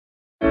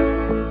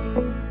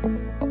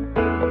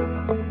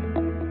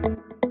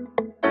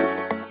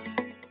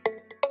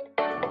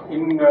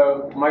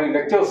my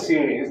lecture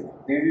series.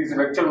 This is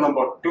lecture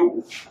number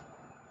 2.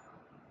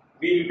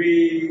 We will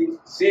be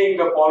seeing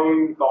the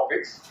following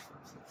topics.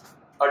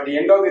 At the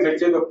end of the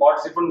lecture, the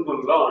participants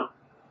will learn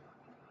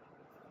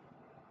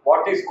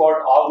what is called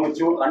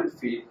armature and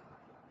field,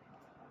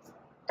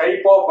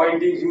 type of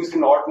windings used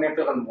in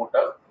alternator and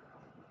motor,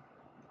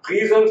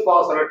 reasons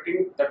for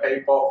selecting the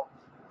type of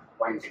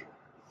winding.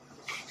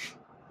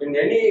 In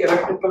any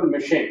electrical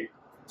machine,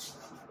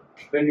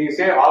 when we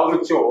say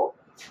armature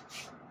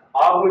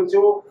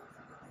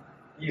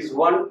is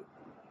one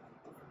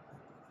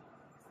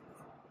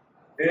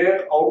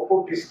where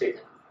output is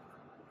taken.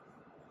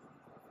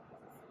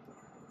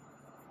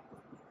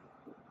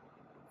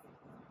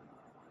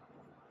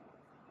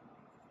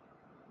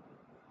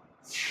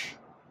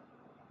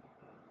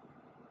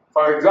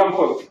 For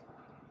example,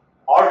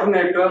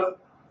 alternator,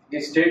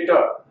 the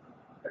stator,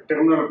 the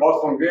terminal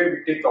box from where we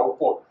take the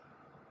output.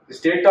 The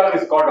stator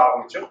is called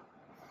armature.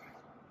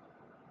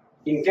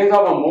 In case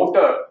of a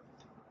motor,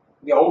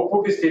 the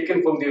output is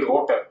taken from the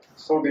rotor.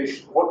 So the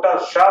rotor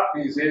shaft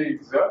we say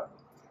is the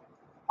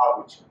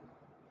armature.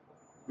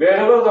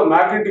 Wherever the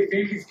magnetic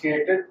field is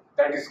created,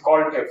 that is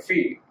called a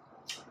field.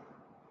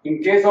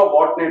 In case of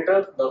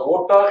alternator, the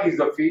rotor is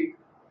the field,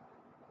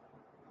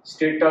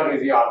 stator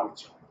is the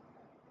armature.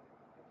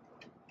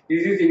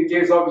 This is in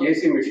case of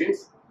AC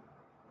machines.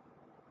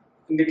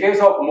 In the case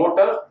of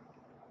motor,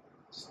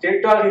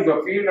 stator is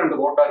the field and the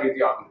rotor is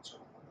the armature.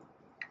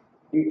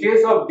 In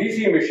case of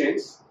DC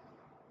machines,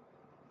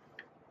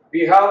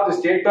 we have the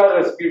stator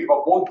as field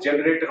for both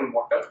generator and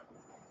motor,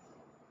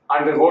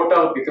 and the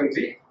rotor becomes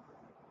the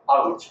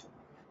armature.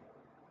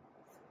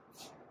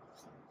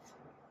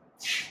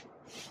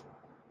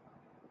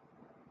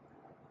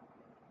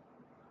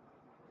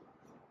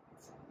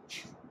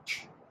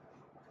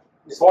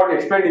 This is what I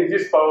explained in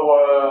this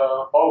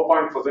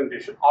PowerPoint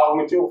presentation,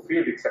 armature,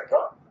 field,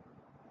 etc.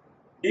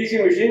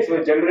 DC machines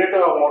with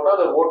generator or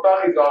motor, the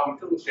rotor is the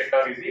armature and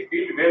stator is the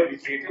field where we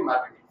create a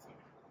magnetic field.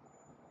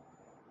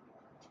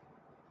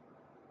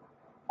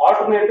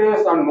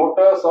 Alternators and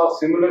motors are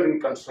similar in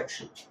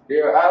construction. They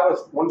have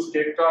one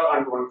stator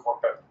and one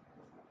rotor.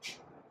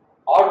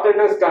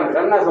 Alternators can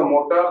run as a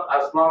motor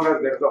as long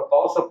as there is a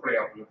power supply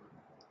available.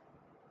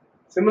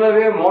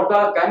 Similarly, a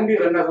motor can be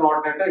run as an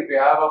alternator if you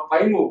have a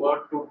prime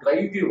mover to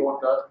drive the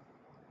rotor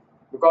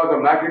because the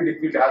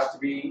magnetic field has to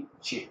be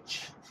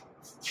changed.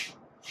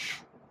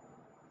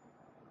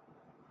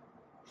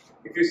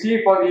 If you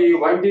see for the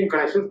winding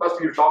connection, first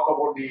we will talk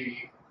about the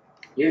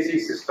AC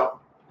system.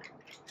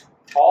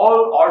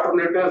 All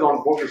alternators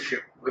on board the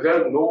ship,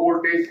 whether low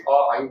voltage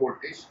or high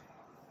voltage,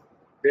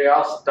 they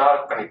are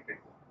star connected.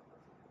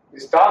 The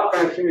star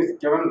connection is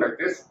given like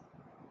this.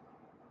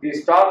 The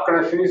star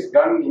connection is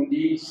done in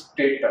the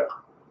stator,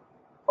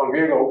 from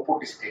where the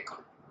output is taken.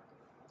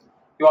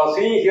 You are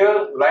seeing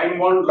here line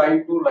 1,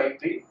 line 2, line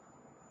 3.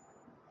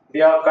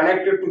 They are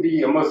connected to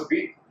the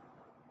MSB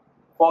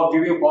for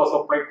giving power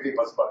supply to the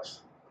bus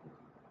bars.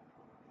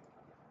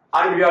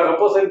 And we are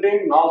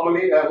representing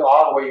normally as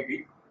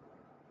RYB.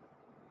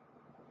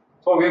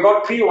 So we have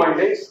got 3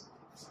 windings.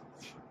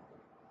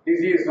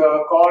 This is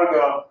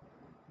called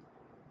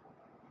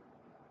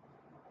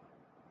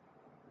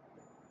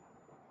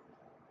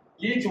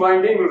each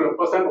winding will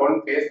represent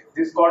one phase.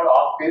 This is called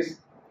R phase.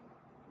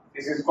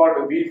 This is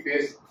called B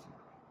phase.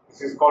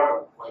 This is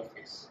called Y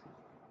phase.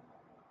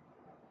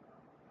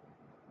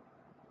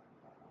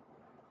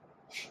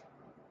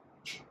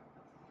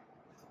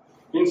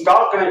 In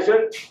star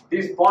connection,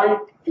 this point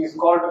is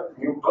called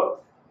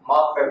neutral,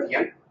 marked as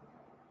N.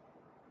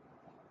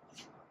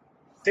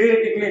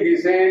 Theoretically, we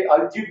say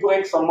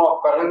algebraic sum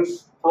of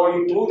currents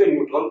flowing through the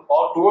neutral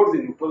or towards the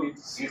neutral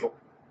is 0.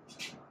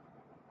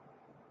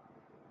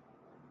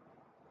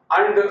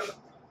 And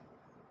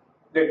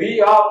the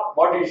VR,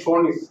 what is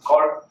shown is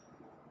called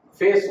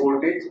phase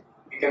voltage.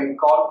 We can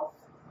call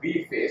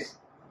V phase.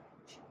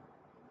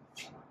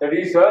 That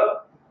is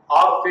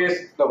R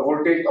phase, the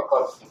voltage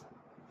occurs.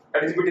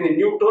 That is between the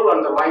neutral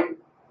and the line.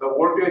 The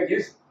voltage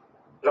is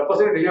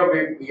represented here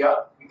by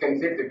VR. We can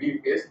say the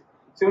V phase.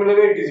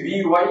 Similarly, it is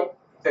Vy,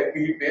 the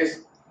V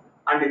phase,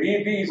 and the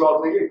Vb is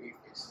also a V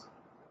phase.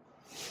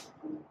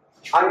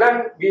 And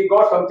then we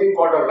got something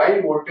called a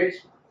line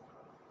voltage.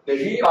 The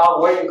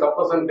Vry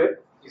represented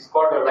is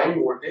called a line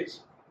voltage.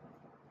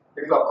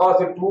 It is across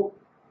the 2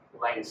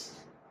 lines,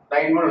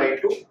 line 1, line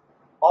 2,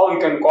 or you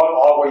can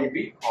call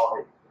RYB,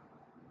 RY.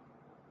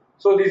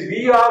 So this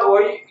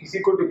Vry is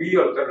equal to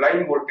VL, the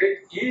line voltage,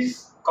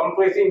 is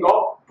comprising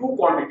of 2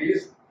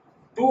 quantities,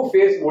 2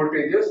 phase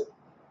voltages,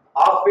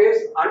 R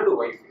phase and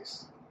Y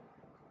phase.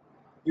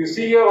 You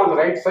see here on the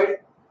right side,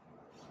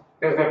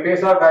 there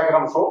is a phasor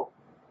diagram shown,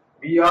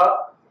 VR,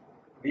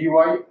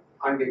 Vy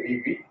and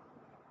Vb.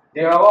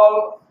 They are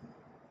all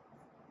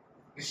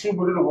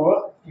distributed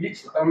over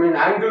each,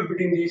 angle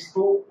between these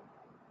 2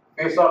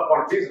 phasor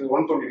quantities is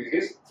 120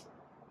 degrees.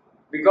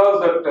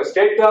 Because the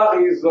stator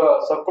is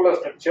a circular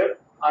structure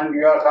and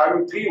we are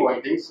having 3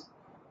 windings,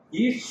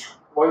 each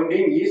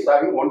winding is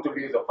having 120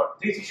 degrees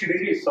apart. 360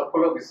 degrees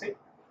circular, we say,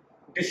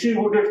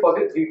 distributed for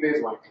the 3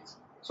 phase windings.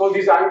 So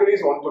this angle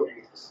is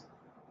 120 degrees.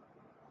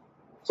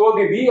 So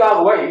the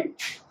VRY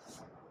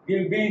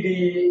will be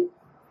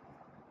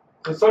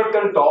the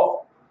resultant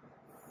of,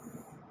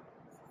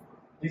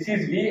 this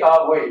is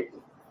VRY,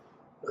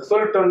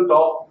 resultant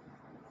of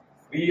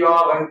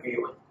VR and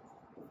VY.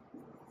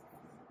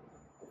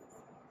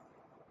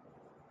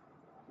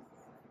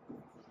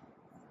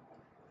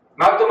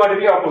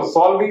 Mathematically, after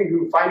solving, you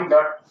will find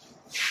that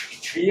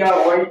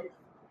VRY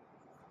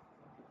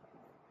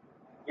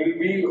will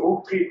be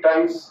root 3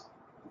 times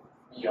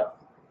VR.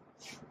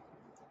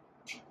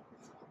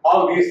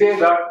 Or we say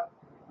that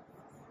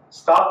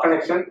star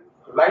connection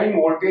line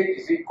voltage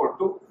is equal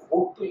to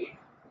root 3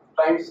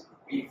 times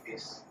V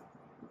phase.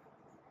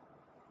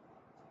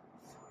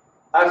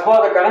 As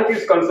far as the current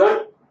is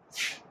concerned,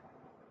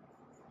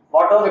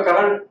 what are the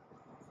current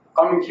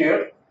coming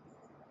here?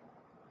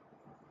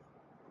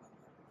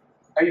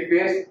 I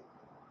phase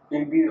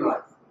will be the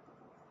line.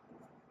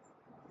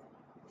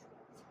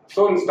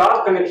 So in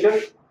star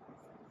connection,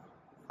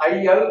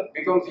 IL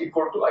becomes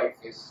equal to I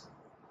phase.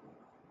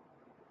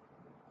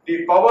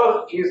 The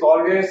power is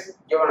always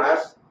given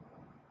as,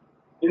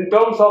 in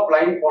terms of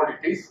line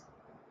quantities,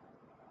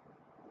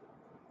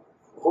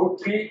 root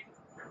 3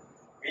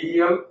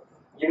 VL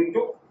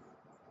into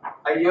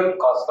IL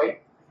cos phi.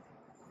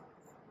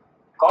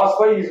 Cos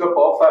phi is the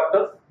power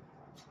factor.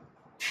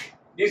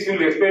 This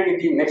will explain in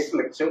the next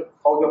lecture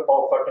how the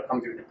power factor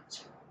comes into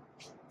picture.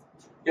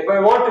 If I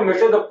want to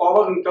measure the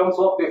power in terms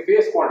of the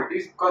phase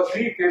quantities, because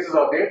 3 phases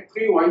are there,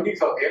 3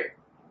 windings are there,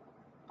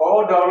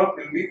 power developed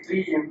will be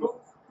 3 into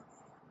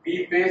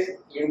V phase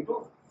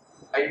into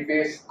I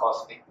phase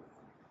cos phi.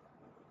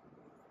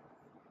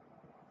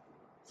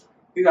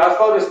 This is as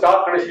far as the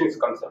star connection is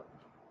concerned.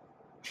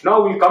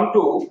 Now we will come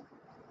to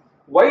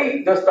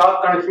why the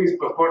star connection is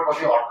preferred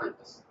for the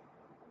alternators.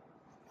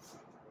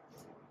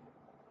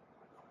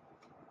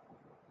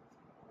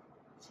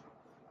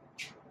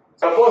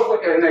 Suppose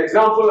for an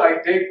example, I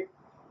take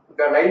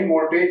the line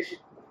voltage,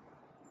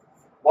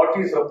 what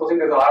is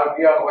represented as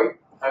VRY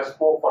as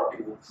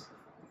 440 volts.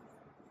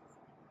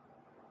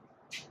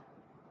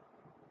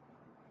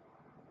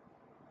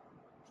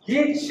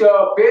 Each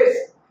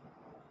phase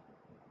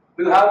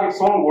will have its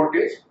own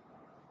voltage,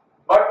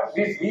 but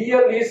this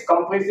VL is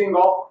comprising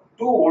of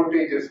two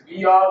voltages,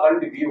 VR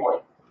and VY.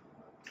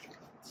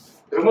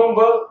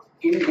 Remember,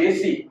 in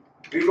AC,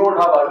 we don't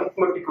have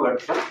arithmetical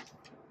addition,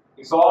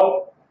 it's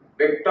all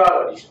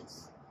vector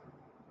additions.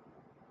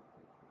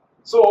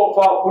 So,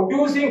 for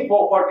producing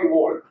 440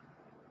 volt,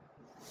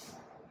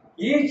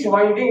 each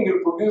winding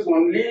will produce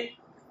only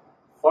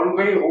 1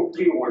 by root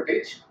 3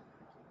 voltage.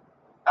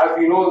 As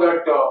we know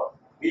that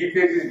V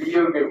phase is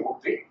VL by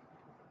root 3.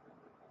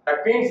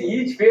 That means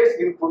each phase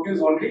will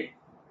produce only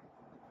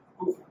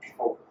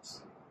 254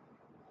 volts.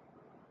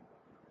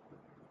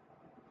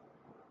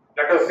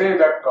 Let us say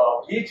that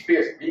each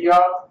phase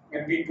VR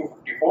will be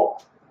 254,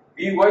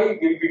 Vy will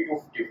be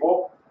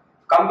 254.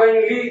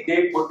 Combinedly,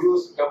 they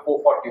produce a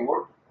 440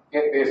 volt, a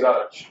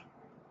phasor edge.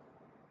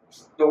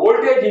 The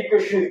voltage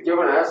equation is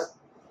given as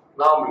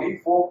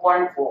normally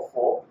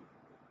 4.44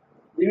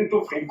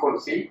 into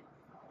frequency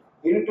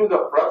into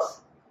the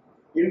flux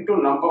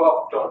into number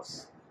of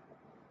turns.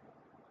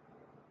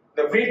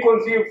 The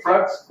frequency of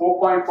flux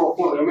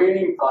 4.44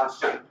 remaining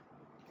constant,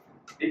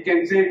 we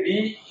can say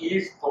V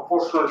is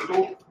proportional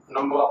to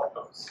number of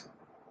turns.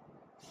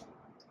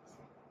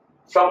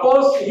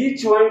 Suppose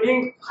each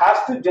winding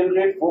has to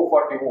generate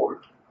 440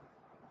 volt.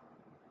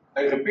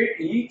 I repeat,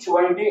 each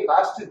winding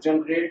has to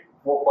generate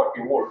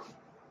 440 volt.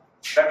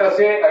 Let us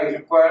say I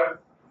require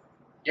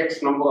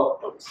X number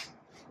of turns.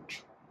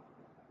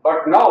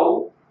 But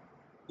now,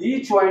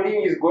 each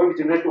winding is going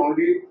to generate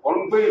only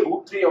 1 by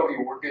root 3 of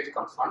the voltage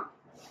constant.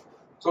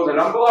 So the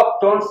number of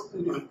turns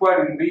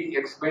required will be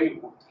X by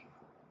root 3.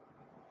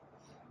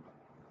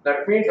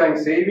 That means I am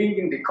saving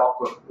in the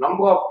copper.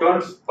 Number of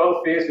turns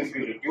per phase will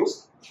be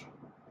reduced.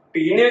 To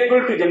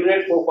enable to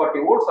generate 440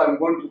 volts, I am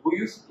going to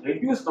use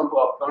reduced number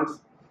of turns.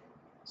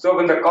 So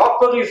when the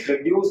copper is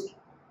reduced,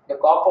 the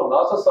copper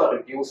losses are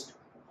reduced,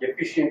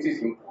 efficiency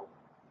is improved.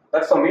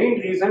 That's the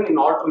main reason in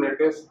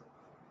alternators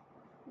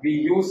we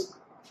use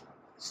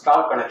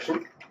star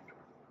connection.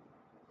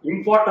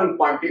 Important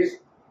point is,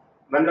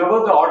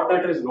 whenever the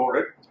alternator is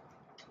loaded,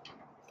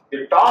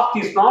 the torque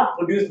is not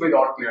produced by the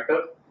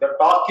alternator, the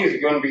torque is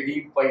given by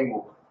the prime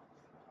mover.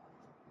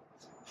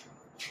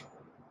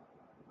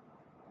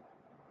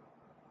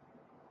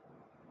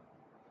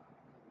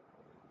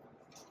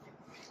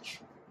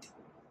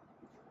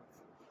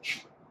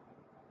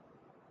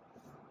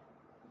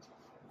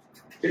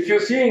 If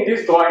you see in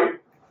this drawing,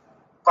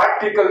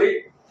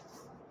 practically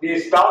the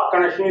star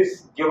connection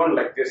is given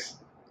like this.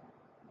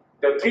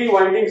 The 3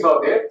 windings are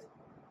there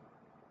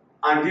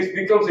and this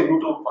becomes a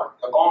neutral point,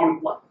 a common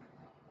point.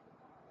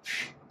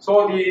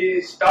 So the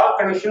star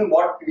connection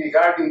what we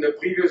had in the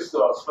previous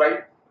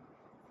slide,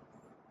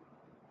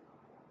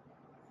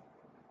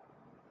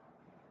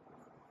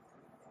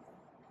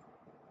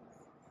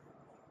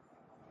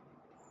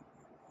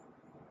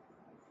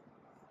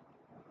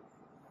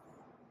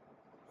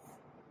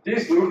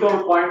 This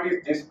neutral point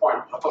is this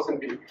point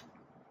representing it.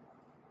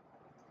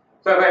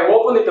 So if I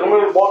open the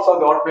terminal box of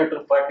the alternator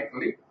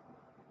practically,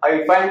 I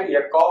will find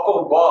a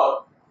copper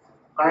bar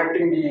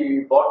connecting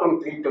the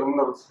bottom 3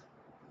 terminals.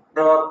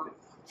 There are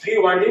 3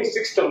 windings,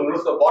 6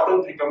 terminals. The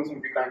bottom 3 terminals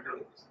will be connected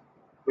with this,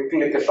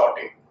 looking like a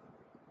shorting.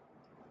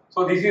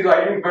 So this is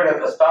identified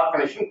as a star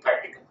connection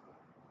practical.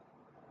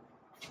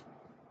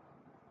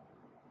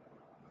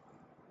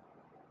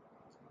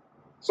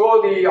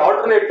 So the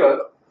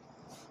alternator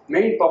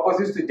main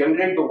purpose is to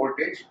generate the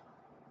voltage.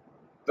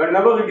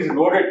 Whenever it is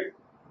loaded,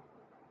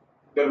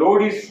 the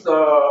load is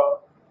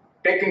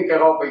taken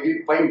care of by the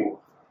prime mover.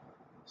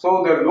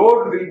 So the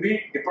load will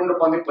be dependent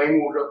upon the prime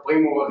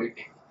mover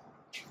rating.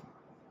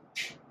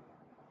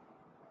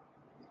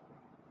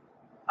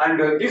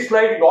 And this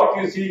slide, what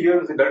you see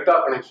here is a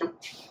delta connection.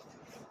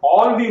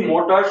 All the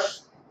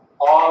motors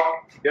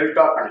are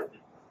delta connected.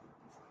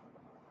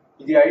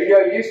 The idea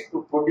is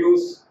to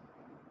produce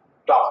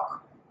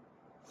torque.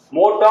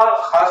 Motor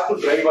has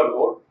to drive a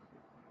load.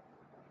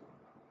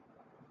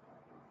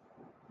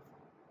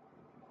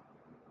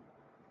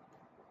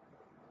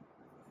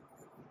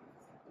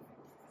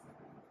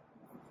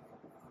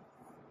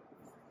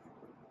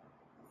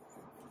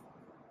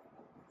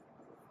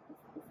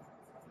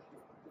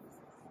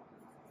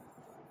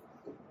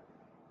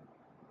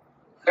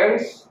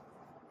 Hence,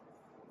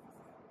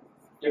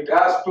 it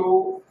has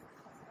to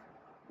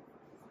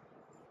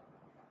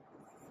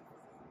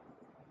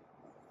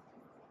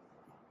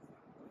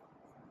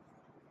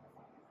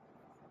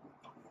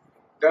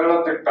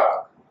develop the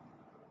torque.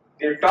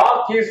 The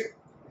torque is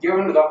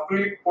given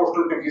roughly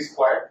proportional to V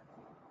squared.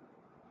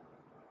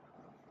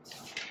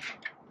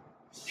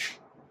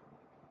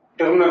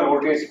 Terminal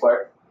voltage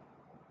squared.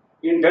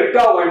 In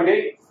delta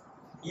winding,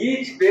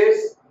 each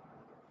phase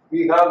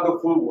we have the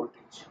full voltage.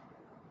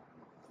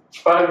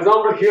 For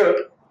example,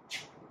 here,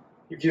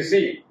 if you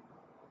see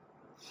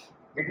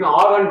between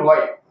R and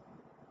Y,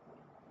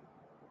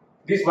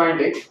 this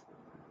winding,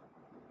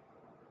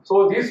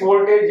 so this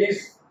voltage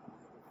is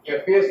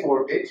a phase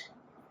voltage.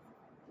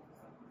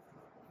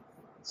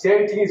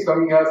 Same thing is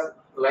coming as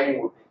line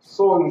voltage.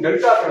 So in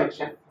delta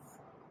connection,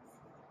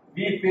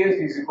 V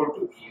phase is equal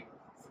to E.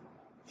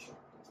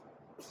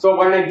 So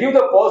when I give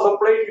the power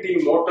supply to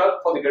the motor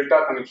for the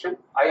delta connection,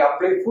 I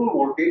apply full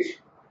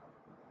voltage.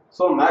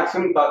 So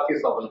maximum torque is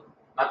available.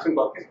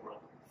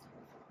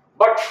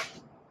 But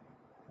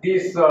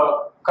this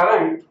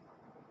current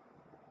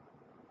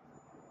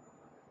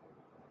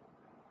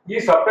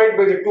is supplied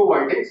by the 2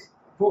 windings,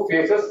 2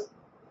 phases.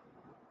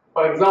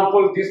 For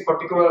example, this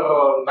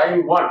particular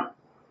line 1,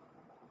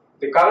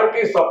 the current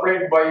is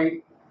supplied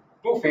by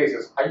 2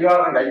 phases,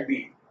 IR and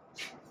IB.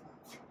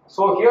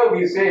 So here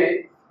we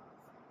say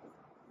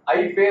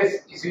I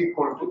phase is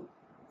equal to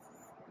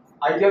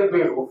IL by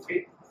root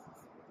 3.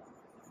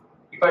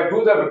 If I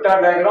do the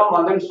vector diagram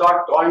and then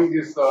start drawing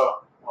these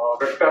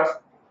vectors,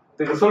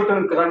 the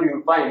resultant current you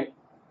will find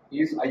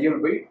is IL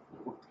by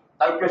root 3.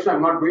 Calculation I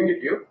am not doing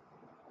it here,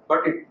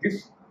 but it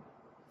gives,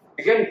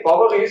 again,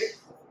 power is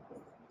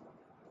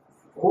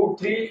root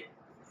 3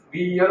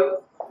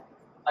 VL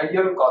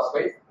IL cos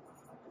phi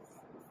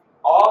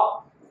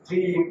or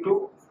 3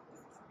 into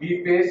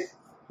V phase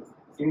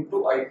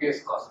into I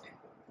phase cos phi.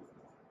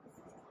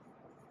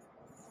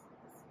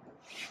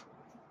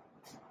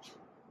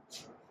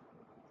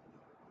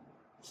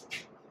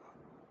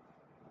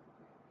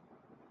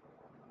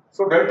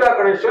 So delta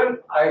connection,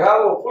 I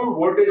have a full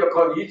voltage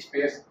across each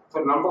phase. So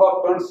number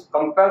of turns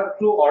compared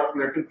to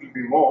alternator will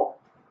be more.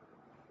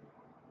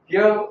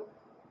 Here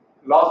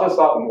losses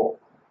are more.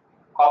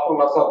 Copper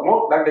loss are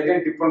more. That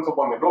again depends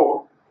upon the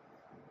load,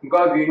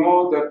 because we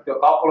know that the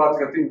copper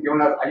loss is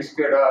given as I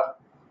squared R.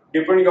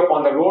 Depending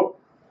upon the load,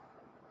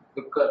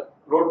 the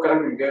load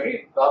current will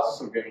vary,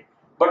 losses will vary.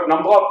 But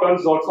number of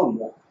turns is also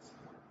more.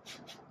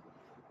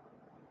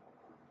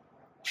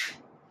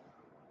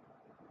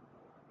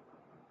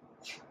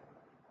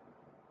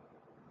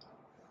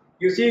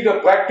 You see the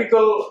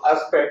practical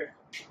aspect,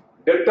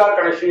 delta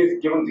connection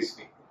is given this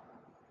way.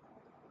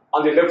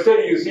 On the left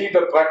side, you see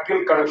the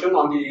practical connection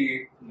on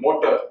the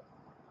motor.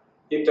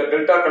 If the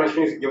delta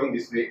connection is given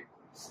this way,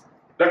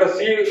 let us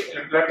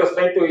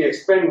try to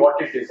explain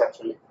what it is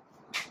actually.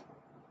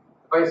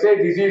 If I say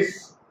this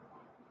is,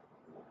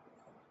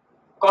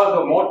 because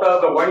the motor,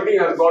 the winding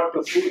has got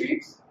 2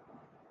 leads.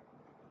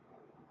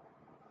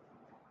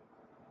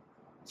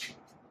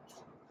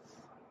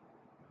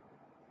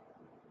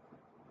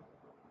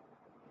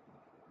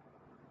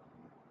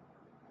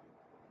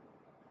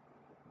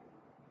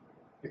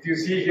 If you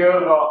see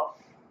here,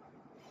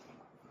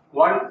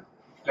 1,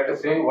 let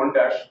us say 1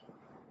 dash,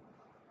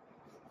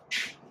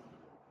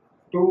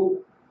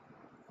 2,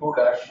 2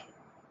 dash,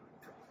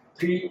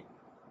 3,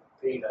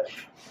 3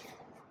 dash,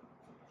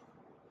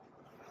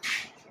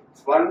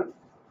 1,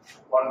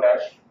 1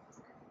 dash,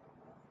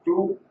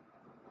 2,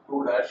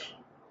 2 dash,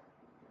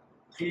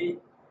 3,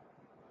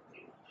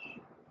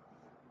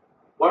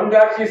 1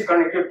 dash is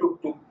connected to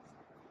 2,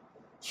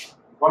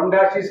 1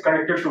 dash is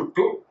connected to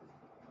 2,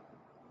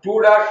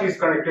 2 dash is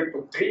connected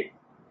to 3,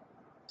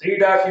 3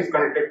 dash is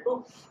connected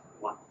to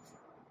 1.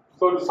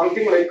 So it's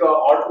something like an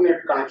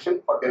alternate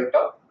connection for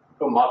delta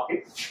to mark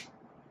it.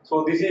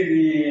 So this is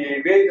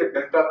the way the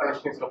delta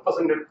connection is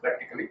represented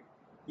practically.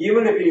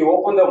 Even if you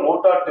open the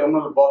motor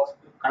terminal box,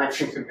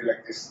 connections will be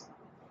like this.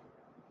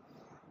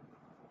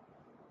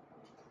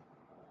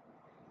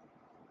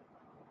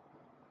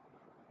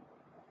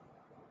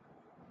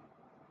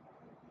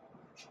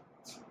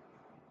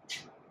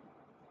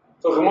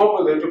 So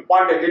remember the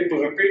point again to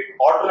repeat,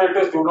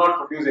 alternators do not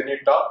produce any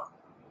torque.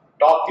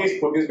 Torque is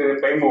produced by the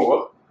prime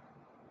mover.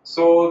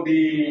 So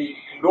the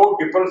load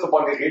depends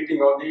upon the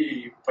rating of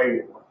the prime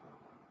mover.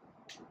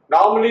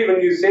 Normally when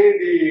you say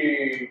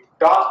the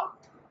torque,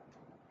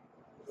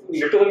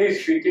 literally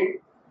speaking,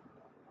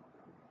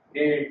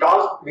 the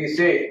torque we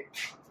say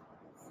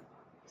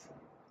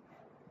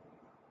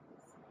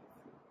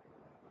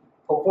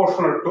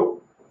proportional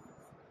to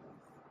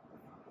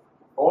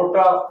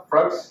rotor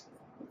flux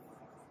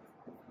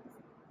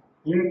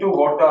into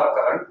rotor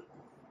current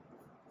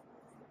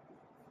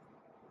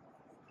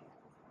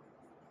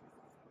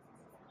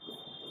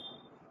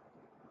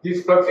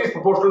This flux is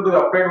proportional to the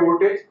applied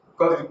voltage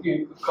because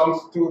it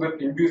comes to the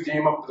induced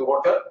EMF of the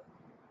rotor.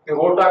 The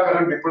rotor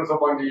current depends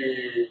upon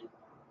the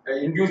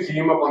induced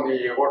EMF on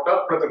the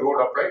rotor plus the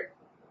load applied.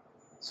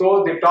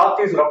 So the torque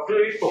is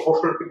roughly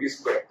proportional to this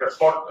square. That's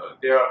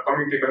what they are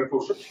coming to a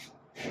conclusion.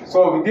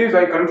 So with this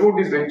I conclude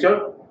this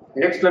lecture.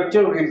 Next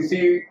lecture we will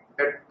see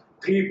that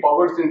 3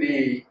 powers in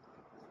the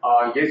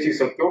AC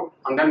circuit,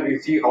 and then we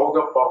will see how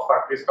the power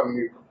factor is coming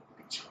into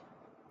the picture.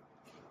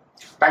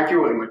 Thank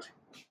you very much.